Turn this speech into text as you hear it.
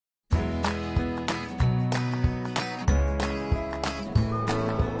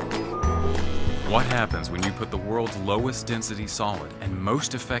What happens when you put the world's lowest density solid and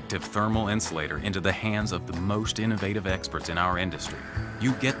most effective thermal insulator into the hands of the most innovative experts in our industry?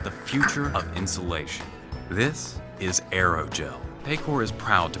 You get the future of insulation. This is Aerogel. Pacor is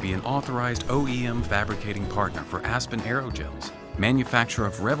proud to be an authorized OEM fabricating partner for Aspen Aerogels, manufacturer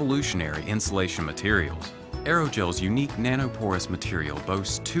of revolutionary insulation materials. Aerogel's unique nanoporous material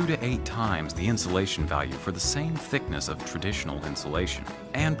boasts 2 to 8 times the insulation value for the same thickness of traditional insulation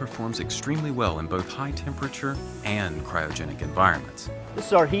and performs extremely well in both high temperature and cryogenic environments. This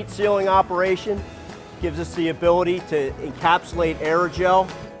is our heat sealing operation. Gives us the ability to encapsulate aerogel.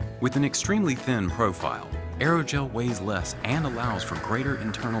 With an extremely thin profile, Aerogel weighs less and allows for greater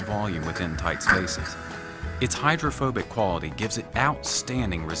internal volume within tight spaces. Its hydrophobic quality gives it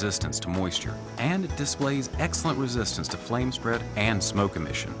outstanding resistance to moisture, and it displays excellent resistance to flame spread and smoke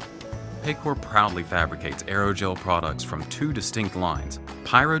emission. Pacor proudly fabricates Aerogel products from 2 distinct lines,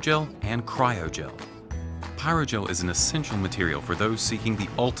 Pyrogel and Cryogel. Pyrogel is an essential material for those seeking the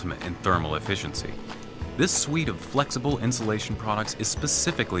ultimate in thermal efficiency. This suite of flexible insulation products is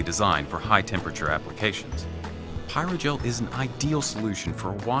specifically designed for high-temperature applications. Pyrogel is an ideal solution for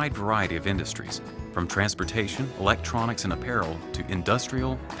a wide variety of industries, from transportation, electronics and apparel to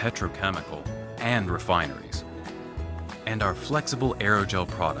industrial, petrochemical, and refineries. And our flexible aerogel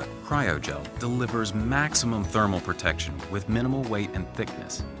product, Cryogel, delivers maximum thermal protection with minimal weight and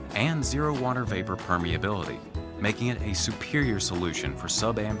thickness and zero water vapor permeability, making it a superior solution for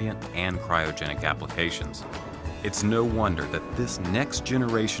subambient and cryogenic applications. It's no wonder that this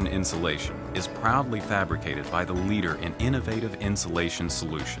next-generation insulation is proudly fabricated by the leader in innovative insulation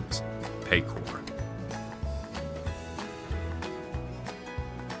solutions, Pacor.